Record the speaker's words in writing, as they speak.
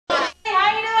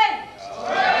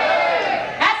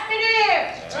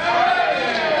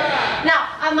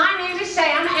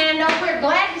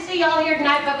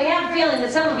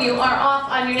that some of you are off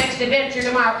on your next adventure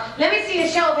tomorrow. Let me see a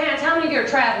show of hands. How many of you are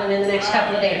traveling in the next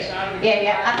couple of days?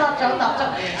 Yeah, I thought so.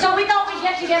 So we thought we'd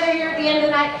get together here at the end of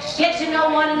the night, get to know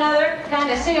one another, kind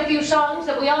of sing a few songs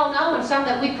that we all know and some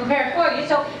that we prepared for you.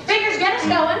 So fingers, get us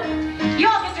going. You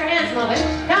all get your hands moving.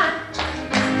 Come on.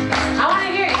 I want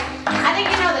to hear you. I think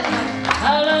you know this one.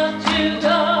 I love to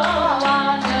go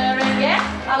wandering, yes,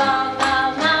 along the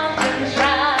mountain's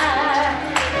ride.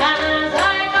 And as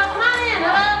I go flying, I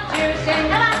love to sing,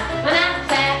 come on, when I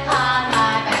sat on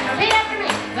my back. Repeat after me.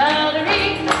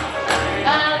 Ba-da-dee,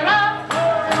 ba-da-da,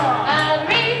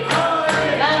 ba-da-dee,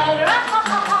 ba-da-da,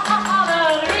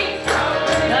 ba-da-dee,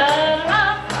 ba-da-da,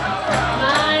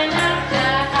 my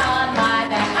knapsack on my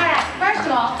back. All right, first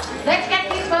of all, let's get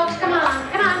these folks, come on,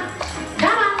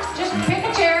 just pick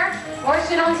a chair or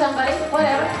sit on somebody,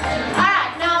 whatever. All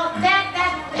right, now that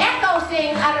echo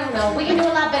thing, I don't know, we can do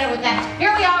a lot better with that.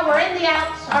 Here we are, we're in the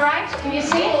Alps, all right? Can you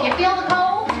see it? You feel the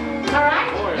cold? All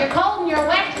right? You're cold and you're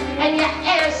wet, and you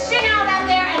sing out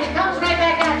there, and it comes right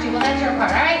back at you. Well, that's your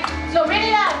part, all right? So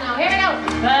really loud now, here we go.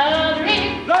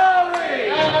 Ba-da-dee, ba-da-dee,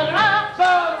 ba-da-da,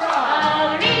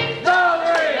 ba-da-dee,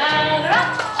 ba-da-dee, ba-da-da,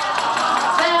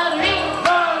 ba-da-dee,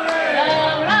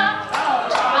 ba-da-da,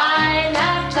 my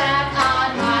knapsack on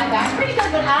my back. Pretty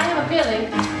good, but I have a feeling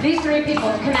these three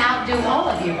people can outdo all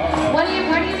of you. What do you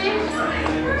name?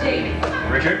 Jamie.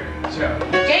 Richard. Joe.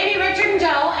 Jamie, Richard, and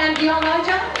Joe, and do you all know each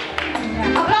other?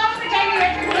 Applause for Jamie,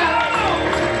 Richard, and Joe.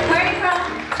 Where are you from?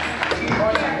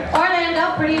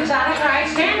 Orlando, pretty exotic. All right,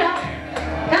 stand up.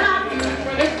 Come on.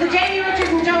 It's the Jamie, Richard,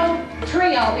 and Joe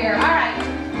trio here. All right.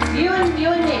 You and me,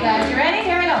 guys. You ready?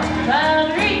 Here we go.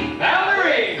 Valerie.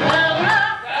 Valerie.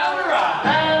 Valerie.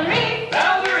 Valerie.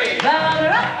 Valerie.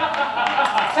 Valerie.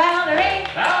 Valerie.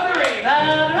 Valerie.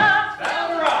 Valerie.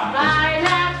 My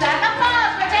knapsack.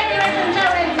 Applause for Jamie, Richard, and Joe.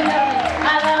 I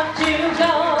love to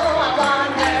go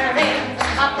wandering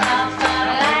across the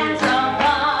land so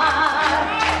far.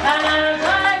 And as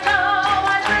I go,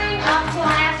 I bring a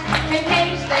glass in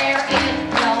case there is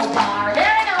no bar.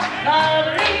 Here we go.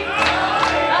 Valerie.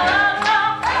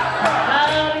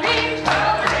 Valerie.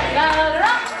 Valerie.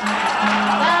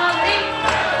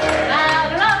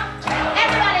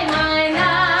 Everybody, my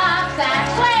knapsack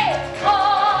sway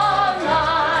on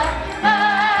my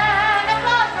back.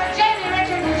 Applause for Jamie,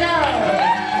 Richard, and Joe.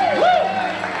 Woo!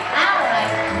 All right.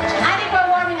 I think we're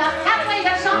warming up. Halfway,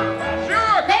 got some?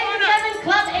 Sure. Ladies and gentlemen,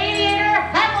 Club Aviator,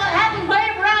 happy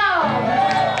wave round.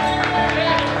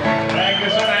 Thank you,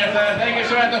 Samantha. Thank you,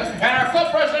 Samantha. And our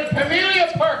club president, Pamelia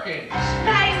Perkins.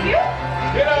 Thank you.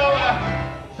 You know,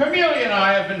 Pamelia and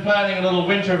I have been planning a little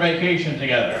winter vacation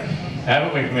together.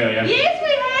 Haven't we, Pamelia? Yes, we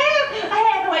have.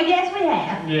 Yes, we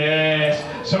have. Yes,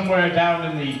 somewhere down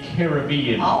in the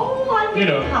Caribbean. Oh, wonderful. You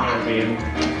know the Caribbean.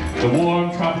 The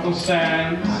warm tropical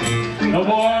sands, the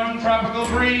warm tropical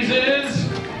breezes,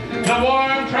 the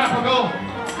warm tropical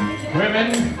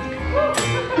women.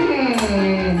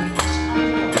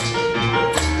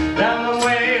 Down the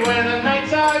way where the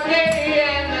nights are gay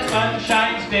and the sun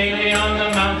shines daily on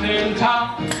the mountain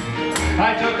top.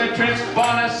 I took a trip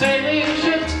on a sailing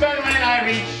ship, and when I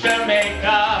reached Jamaica,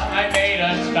 I made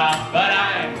a stop. But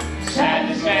I'm sad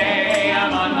to say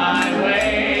I'm on my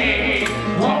way.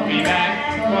 Won't be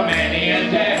back for many a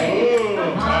day.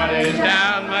 My heart is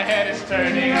down, my head is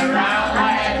turning around.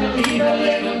 I had to leave a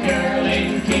little girl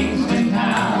in Kingston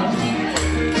town.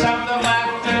 Sound of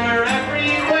laughter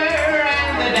everywhere,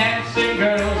 and the dancing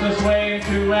girls are swaying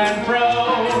to and fro.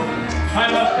 I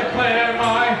must declare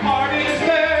my heart is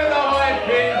there, though I've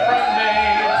been from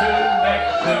Maine to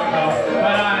Mexico.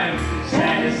 But I'm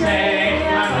sad to say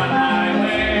I'm on my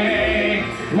way.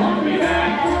 Won't be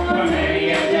back for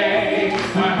many a day.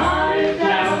 My heart is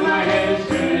down, my head is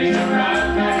turning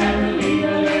around. I had to leave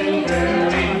a little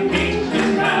girl in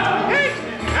Kingston town.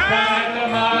 Down the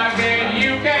market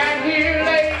you can hear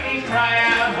ladies cry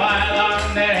out while on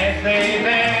their heads they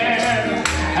bear.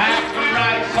 After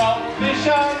I salt fish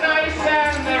all nice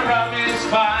and the rum is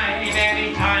fine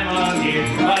any time of year.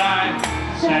 But I'm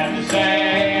sad to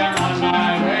say I'm on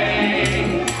my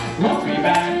way. Won't be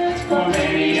back for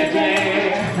many a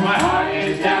day. My heart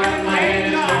is down, my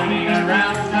head is turning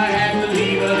around. I had to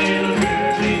leave a little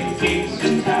girl in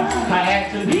Kingston town. I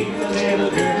had to leave a little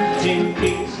girl in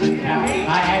Kingston town.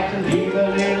 I had to leave a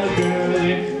little girl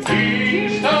in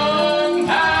Kingston town.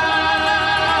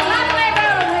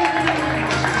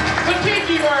 The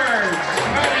Tiki Birds.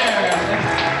 Right there.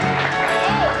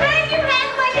 Thank you,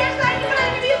 Hank. I guess thank you for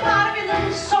letting me be a part of your little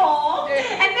song.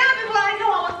 And now before I go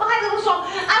on with my little song,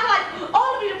 I'd like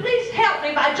all of you to please help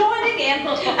me by joining in.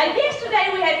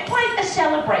 Yesterday we had quite a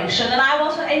celebration, and I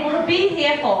wasn't able to be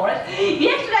here for it.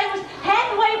 Yesterday was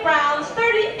Hathaway Brown's 30th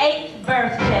 38th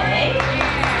birthday.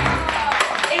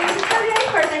 It was his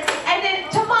 38th birthday. And then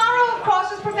tomorrow, of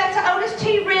course, is Professor Otis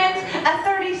T. Wren's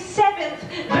 37th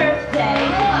birthday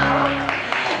tomorrow.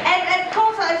 And of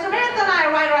course, Samantha and I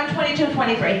are right around 22,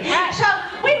 23. So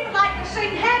we would like to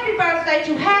sing happy birthday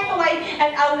to Hathaway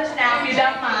and Otis now, if you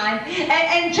don't mind.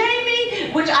 And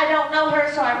Jamie, which I don't know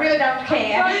her, so I really don't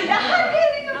care. I'm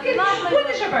kidding. When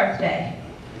is your birthday?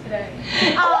 Today.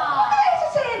 Oh, it's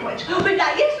a sandwich. We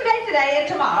got yesterday, today, and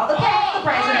tomorrow. The past, the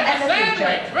present, and the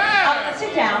future.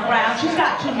 Sit down, Brown. She's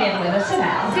got two men with us. Sit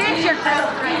down.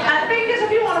 Fingers,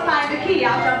 if you want to find the key,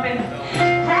 I'll jump in.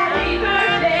 Happy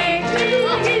birthday to you.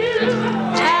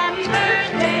 Happy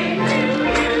birthday to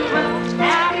you.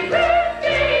 Happy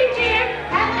birthday, dear.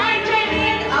 Happy Jamie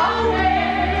and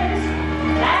Otis.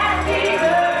 Happy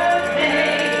birthday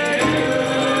to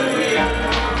you.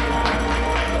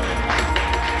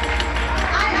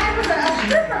 I was a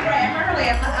stripper-gram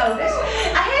earlier, Otis.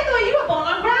 Hathaway, you were born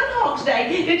on Groundhog's Day.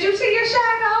 Did you see your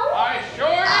shadow? I sure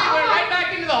did. Went right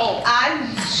back into the hole.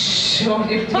 I'm sure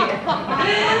you did. All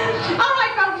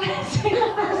right, folks, let's sing a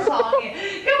song here.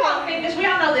 Come on, Fingers, we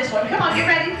all know this one. Come on, get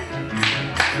ready.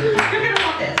 You're gonna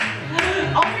want this.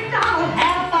 Oh, McDonald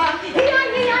had a farm,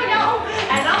 E-I-E-I-O,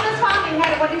 and on this farm he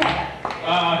had, what do you have?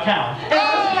 A cow. It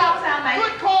was a cow sound, mate.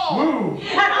 Good call. Woo.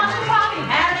 And on this farm he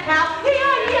had a cow,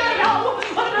 E-I-E-I-O,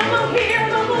 a little here, a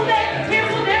little there, here,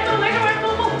 a little there, a little there, a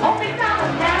little more. Oh,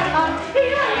 McDonald had a farm,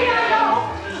 E-I-E-I-O,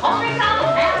 oh,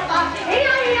 McDonald had a farm,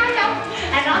 E-I-E-I-O,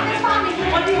 and on this farm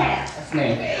what do you have? A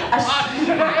snake. A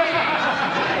snake.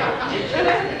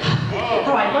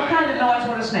 All right, what kind of noise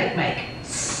would a snake make?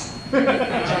 And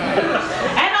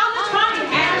on this farm he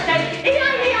had a snake,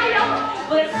 E-I-E-I-O,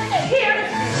 but here,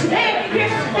 there, here,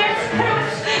 there,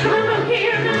 a little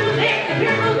here, a little there,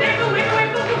 here, a little there, a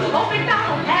little, oh,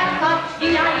 McDonald had a farm,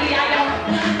 E-I-E-I-O,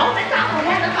 oh, McDonald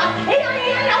had a farm,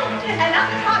 E-I-E-I-O, and on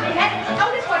this farm he had, oh,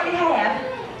 this what we have.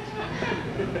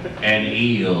 An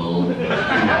eel.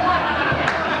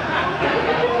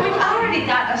 We've already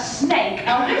got a snake.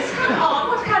 Otis, come on.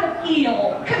 What kind of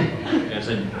eel? It's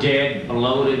a dead,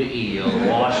 bloated eel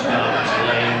washed up,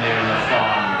 laying there in the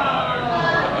farm.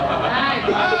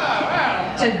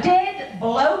 It's a dead,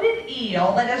 bloated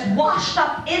eel that is washed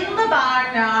up in the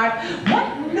barnyard. What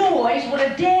noise would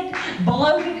a dead,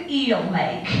 bloated eel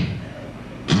make?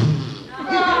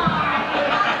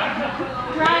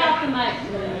 Dry off the mic.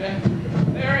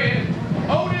 There he is.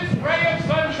 Otis Ray of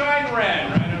Sunshine Red,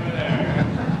 right over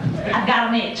there. I've got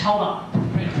an itch. Hold on.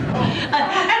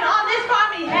 And on this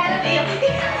farm he had an eel.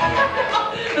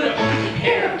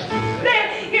 Here, there,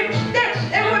 here, there,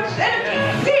 everyone's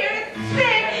here,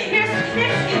 there, here's,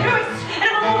 and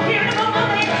a little here, and a little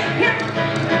there, here,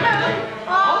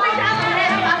 oh, McDonald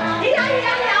had a farm,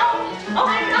 E-I-E-I-O, oh,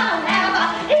 McDonald had a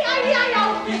farm, E-I-E-I-O,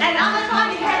 and on this farm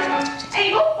he had a, hey,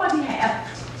 oh, what did he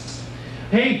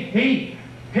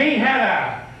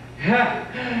have?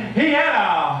 He had a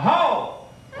hoe.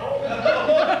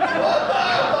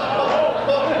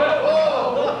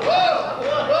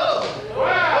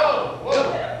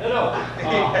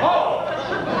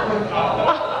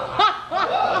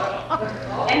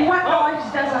 And what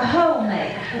noise does a hoe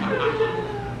make?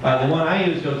 The one I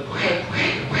use goes.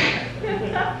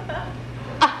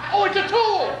 Oh, it's a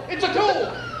tool! It's a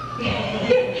tool!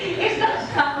 It's not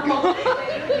comfortable.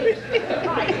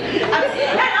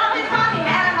 And on this farm he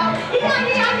had a hoe.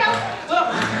 E-I-E-I-O.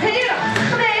 Here,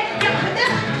 there,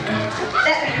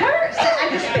 that hurts. I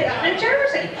just spit up New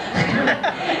Jersey.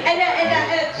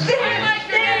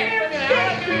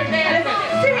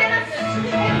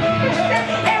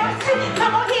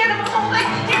 Come on here, come on back,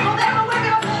 here, go there, go there,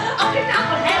 go. Oh, it's not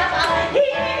what happened.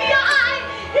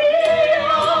 You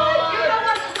know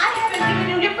what? I haven't given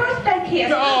you your birthday kiss.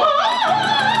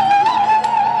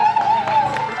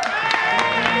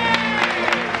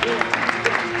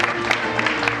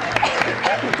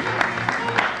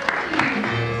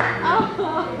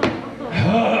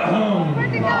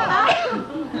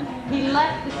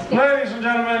 Ladies and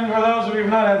gentlemen, for those of you who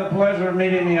have not had the pleasure of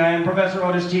meeting me, I am Professor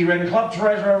Otis T. Wren, Club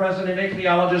Treasurer, resident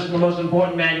ichthyologist, and the most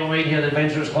important man you'll meet here at the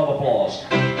Adventurers Club. Applause.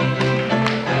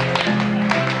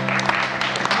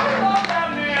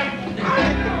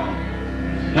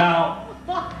 Now,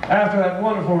 after that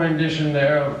wonderful rendition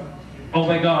there of Oh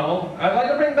Macdonald, I'd like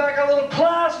to bring back a little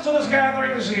class to this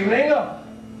gathering this evening.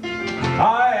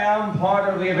 I am part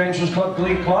of the Adventurers Club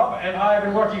Glee Club, and I have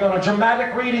been working on a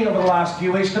dramatic reading over the last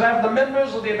few weeks. Could I have the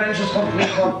members of the Adventurers Club Glee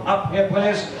Club up here,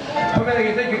 please? Camilla,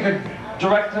 you think you could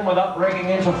direct them without breaking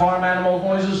into farm animal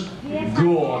voices? Yes.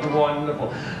 Good,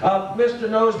 wonderful. Mr.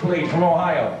 Nosebleed from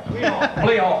Ohio.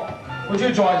 Lee Hall. Would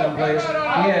you join them, please?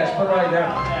 Yes, put right there.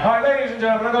 All right, ladies and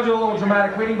gentlemen, I'm going to do a little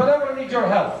dramatic reading, but I'm going to need your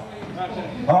help.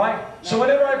 All right? So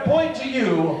whenever I point to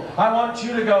you, I want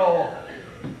you to go,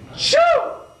 shoo!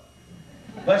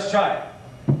 Let's try it.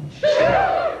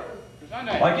 Shoo!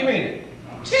 Like you mean it.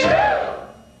 Shoo!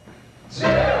 Shoo!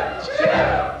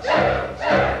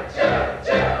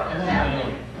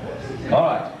 All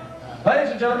right.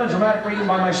 Ladies and gentlemen, dramatic reading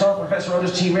by myself, Professor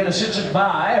Otis T. Wynn, assisted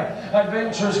by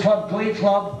Adventures Club Glee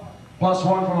Club,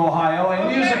 +1 from Ohio, and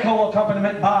musical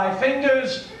accompaniment by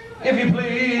Fingers, if you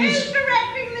please. Who's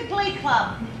directing the Glee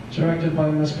Club? Directed by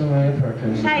Miss Belinda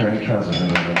Perkins, the current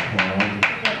president of the club.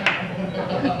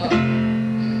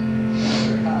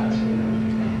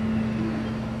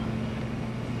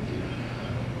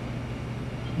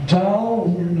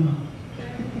 Down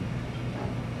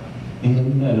in the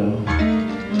meadow.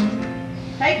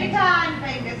 Take your time,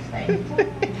 Fingers.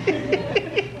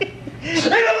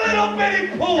 In a little bitty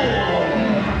pool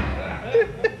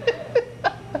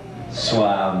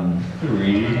swam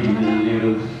 3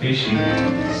 little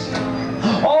fishies.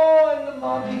 Oh, and the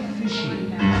mommy fishy.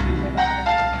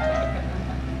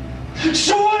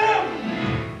 Swim!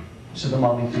 Said the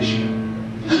mommy fishy.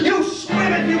 You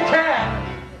swim if you can!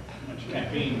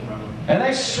 And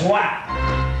they swam.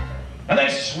 And they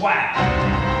swam.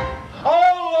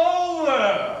 All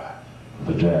over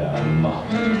the dam.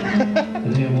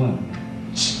 And they what?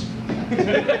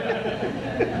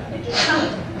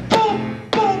 Boom,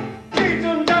 boom,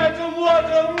 dee-dum, da-dum,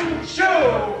 wa-dum,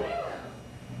 shoo!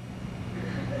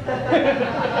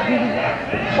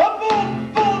 A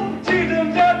boom, boom,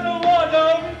 dee-dum, da-dum,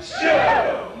 wa-dum, shoo!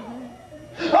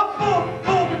 A boom,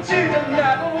 boom, dee-dum,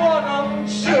 da-dum, wa-dum,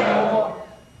 shoo!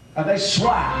 And they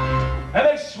swam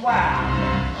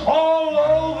all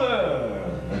over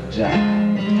the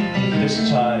dam, this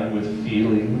time with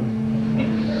feeling.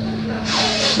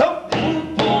 Oh,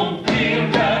 boom, boom,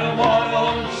 dee-dum, da-dum,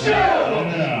 wa-dum, shoo!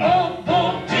 Oh,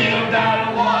 boom, dee-dum,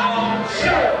 da-dum, wa-dum,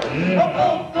 shoo! Oh,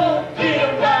 boom, boom,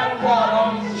 dee-dum, da-dum,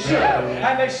 wa-dum, shoo!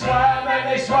 And they swam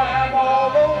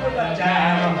all over the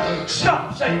dam.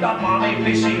 Stop, said the mommy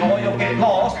fishy, or you'll get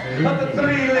lost. But the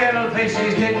 3 little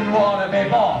fishies didn't want to be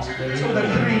lost. So the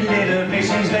 3 little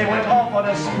fishies, they went off on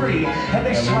a spree. And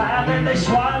they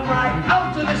swam right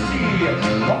out to the sea.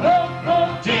 Oh, boom,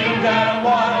 boom, dee-dum, da-dum,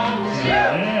 wa-dum,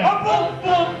 shoo! Oh, boom,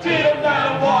 boom, dee-dum,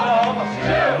 da-dum, wa-dum,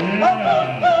 shoo! Oh, boom,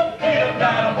 boom, dee-dum,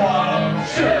 da-dum, wa-dum,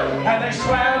 shoo! And they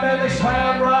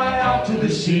swam right out to the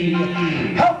sea.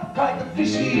 Help, cried the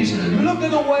fishies, look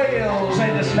at the whales.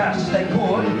 And as fast as they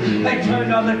could, they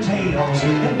turned on their tails.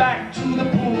 And back to the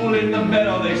pool in the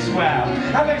meadow they swam.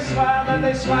 And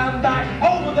they swam back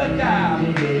over the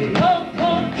dam. Oh,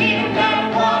 boom, dee-dum,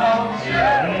 da-dum, wa-dum, shoo!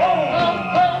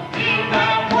 Oh, boom, dee-dum,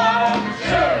 da-dum, wa-dum,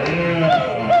 shoo! Oh,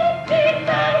 boom, dee-dum,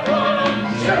 da-dum, wa-dum,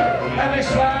 shoo! And they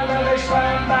swam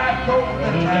back over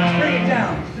the dam. Bring it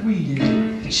down, 3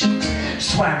 little fishes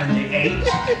swam and they ate.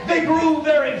 They grew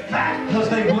very fat because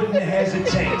they wouldn't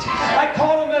hesitate. I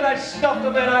caught them and I stuffed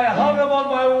them and I hung them on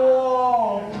my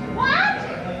wall. What?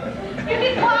 You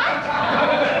did what?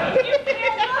 You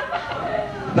did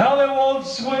what? Now they won't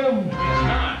swim.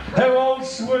 They won't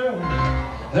swim.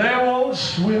 They won't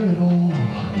swim at all.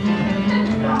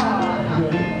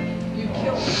 You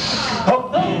killed me. Oh,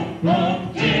 boom,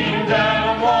 boom, dee-dum,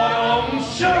 da-dum, wa-dum,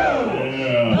 shoo!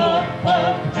 Boom,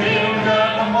 boom, dee-dum,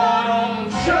 da-dum, wa-dum,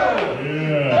 shoo!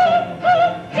 Boom,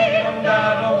 boom, dee-dum,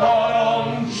 da-dum,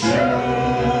 wa-dum, shoo!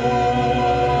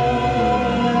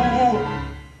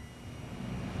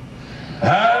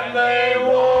 And they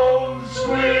won't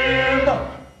swim.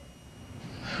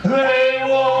 They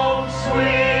won't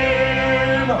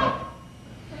swim.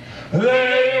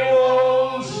 They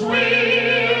won't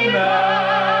swim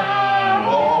at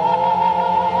all.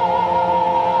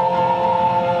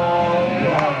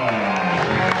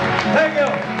 Thank you.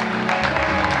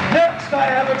 Next, I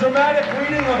have a dramatic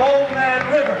reading of Old Man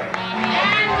River.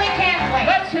 And we can't wait.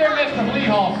 Let's hear Mr. Lee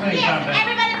Hall sing Yes, something.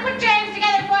 everybody put your hands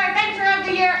together for Adventure of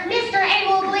the Year, Mr.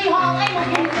 Abel Lee Hall. Abel,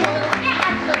 can you do a little? Yeah,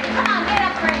 absolutely. Come on, get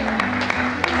up right here.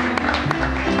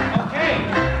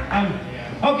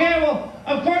 Okay, well,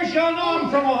 of course, y'all know I'm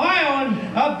from Ohio,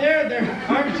 and up there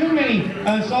aren't too many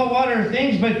saltwater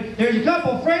things, but there's a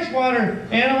couple freshwater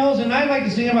animals, and I'd like to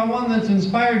sing about one that's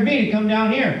inspired me to come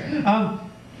down here.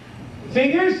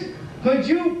 Fingers, could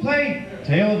you play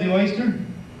Tale of the Oyster?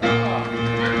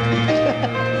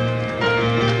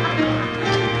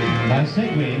 Nice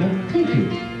segue, you know? Thank you.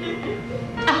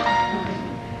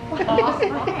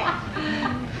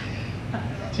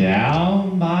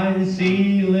 Down by the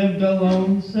sea lived a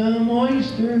lonesome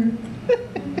oyster,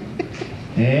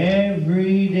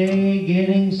 every day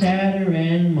getting sadder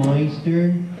and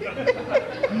moister.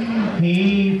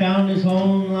 He found his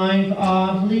home life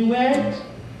awfully wet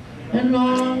and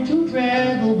longed to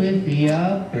travel with the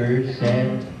upper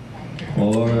set.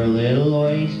 Poor little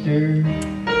oyster.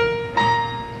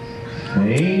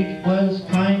 Fate was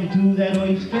kind to that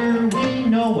oyster, we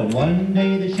know, and one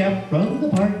day the chef from the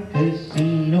park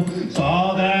casino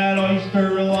saw that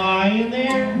oyster lying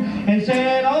there and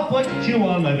said, I'll put you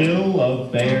on my bill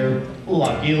of fare.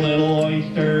 Lucky little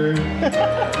oyster.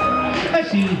 I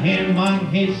see him on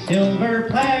his silver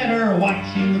platter,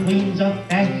 watching the queens of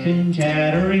fashion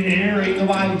chatter, and hearing the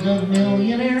wives of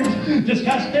millionaires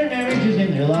discuss their marriages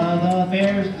and their love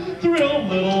affairs. Thrilled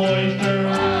little oyster.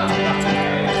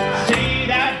 See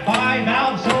that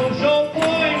five-valve social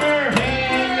climber,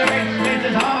 paying the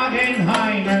expenses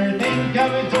Hockenheimer. Think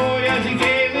of his joy as he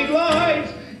gaily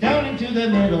glides down into the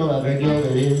middle of her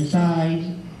gilded insides.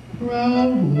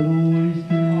 Proud little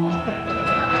oyster.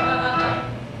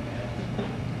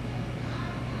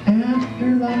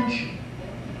 After lunch,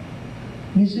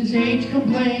 Mrs. H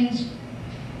complains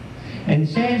and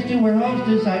says to her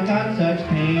hostess, I've got such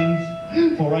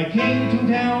pains, for I came to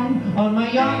town on my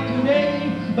yacht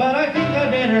today, but I think I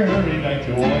better hurry back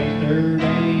to Oyster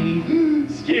Bay.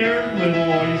 Scared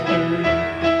little oyster.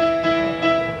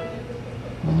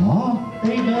 Off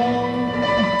they go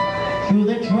through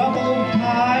the troubled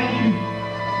tide,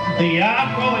 the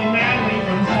yacht rolling madly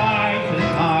from side to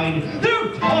side.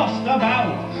 They're tossed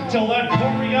about till that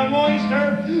poor young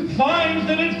oyster finds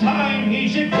that it's time he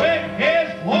should quit his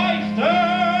oyster.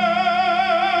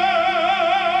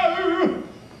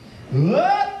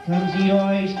 Up comes the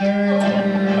oyster,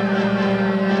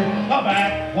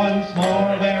 back once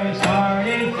more where he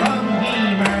started from.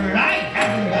 He murmured, I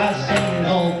haven't a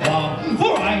single flaw,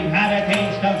 for I've had a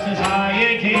taste of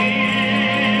society.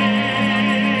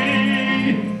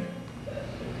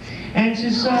 And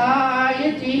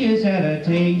society has had a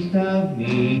taste of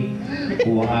me.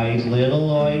 Wise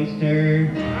little oyster.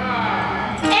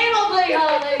 Amiably,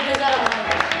 ladies and gentlemen.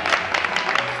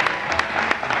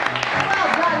 Well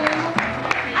done, you.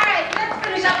 All right, let's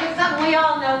finish up with something we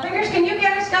all know. Fingers, can you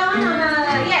get us going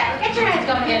on, yeah, get your hands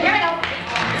going again. Here we go.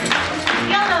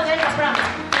 Y'all know this, I promise.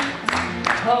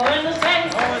 Oh, in the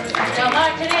States, still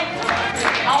marching in.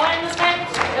 Oh, in the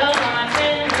States, still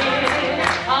marching in.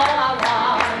 Oh, I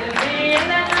want to be in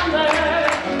that number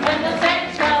when the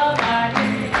States go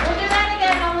marching. We'll do that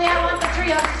again, only I want the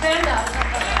trio to stand up.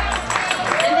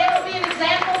 And they will be an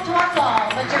example to us all,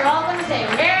 but you're all going to sing.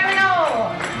 Here we go.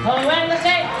 Oh, when the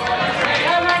States go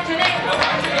marching in.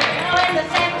 Oh, when the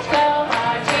States go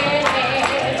marching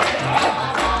in. Oh,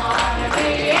 I want to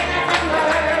be in that number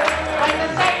when the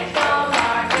States go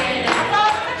marching in.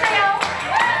 Applause for the trio.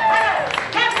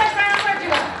 Halfway round, where'd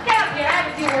you go? Get up here. I have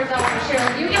a few words I want to share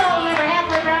with you. You all remember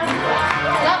halfway round?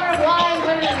 Lover of wine,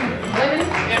 women.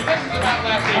 Yeah, this is about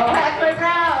last Oh, evening. halfway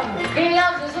round, he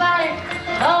loves his life.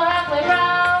 Oh, halfway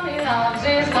round, he loves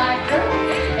his life.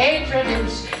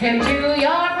 Introduce him to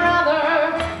your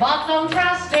brother, but don't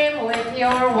trust him with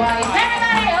your wife.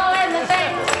 Everybody, oh, in the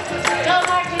States, go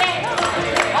marching in.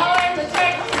 Oh, in the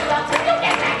States, you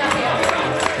get back up here.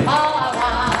 Oh, I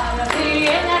wanna be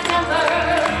in that number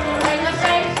when the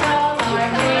States go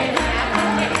marching in.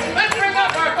 Let's bring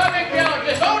up our public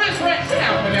geologist, Otis Wren. Sit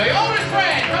down, Cornelia. Otis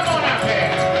Wren, come on up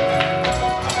here.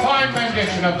 Fine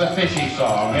rendition of the Fishies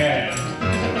song, yeah.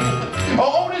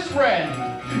 Oh, Otis Wren,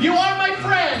 you are my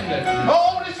friend.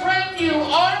 Oh, Otis Wren, you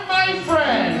are my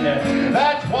friend.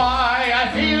 That's why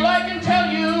I feel I can tell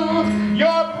you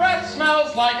your breath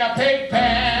smells like a pig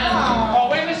pen. Oh,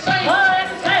 when the Saints go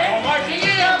marching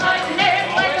in. Oh,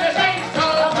 when the Saints go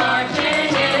marching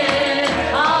in.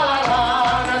 Oh, I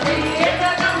wanna be in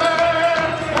that number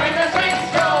when the Saints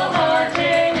go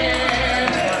marching in.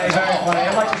 Very funny.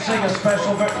 I'd like to sing a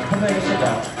special verse. Sit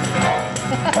down.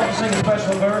 I'd like to sing a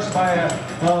special verse by a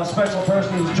special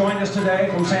person who's joined us today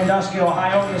from Sandusky,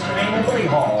 Ohio, Mr. Amiably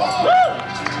Hall.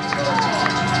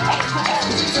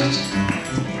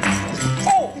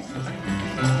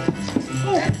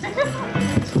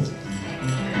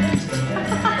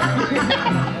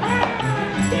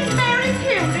 He's very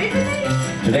cute, isn't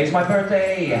he? Today's my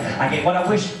birthday. I get what I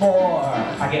wish for.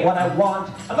 I get what I want.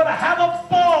 I'm gonna have a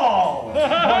ball.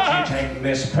 Won't you take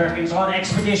Miss Perkins on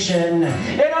expedition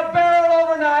in a barrel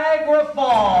over Niagara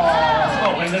Falls?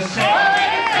 Oh, when the Saints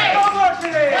go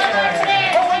marching in.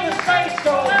 Oh, when the Saints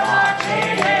go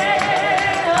marching in.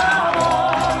 I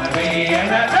wanna be in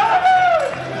that number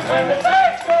when the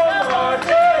Saints go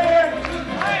marching in.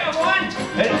 I am one.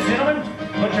 Ladies and gentlemen,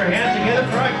 put your hands together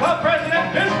for our club president,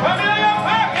 Miss Cornelia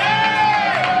Perkins.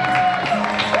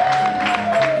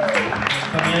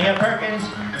 Amelia Perkins,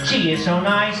 She is so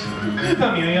nice.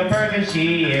 Amelia Perkins,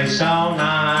 she is so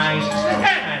nice. And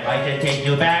I'd like to take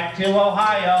you back to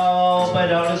Ohio,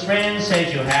 but Otis Friend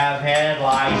says you have head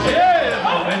lice.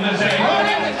 Yeah, in the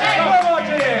same.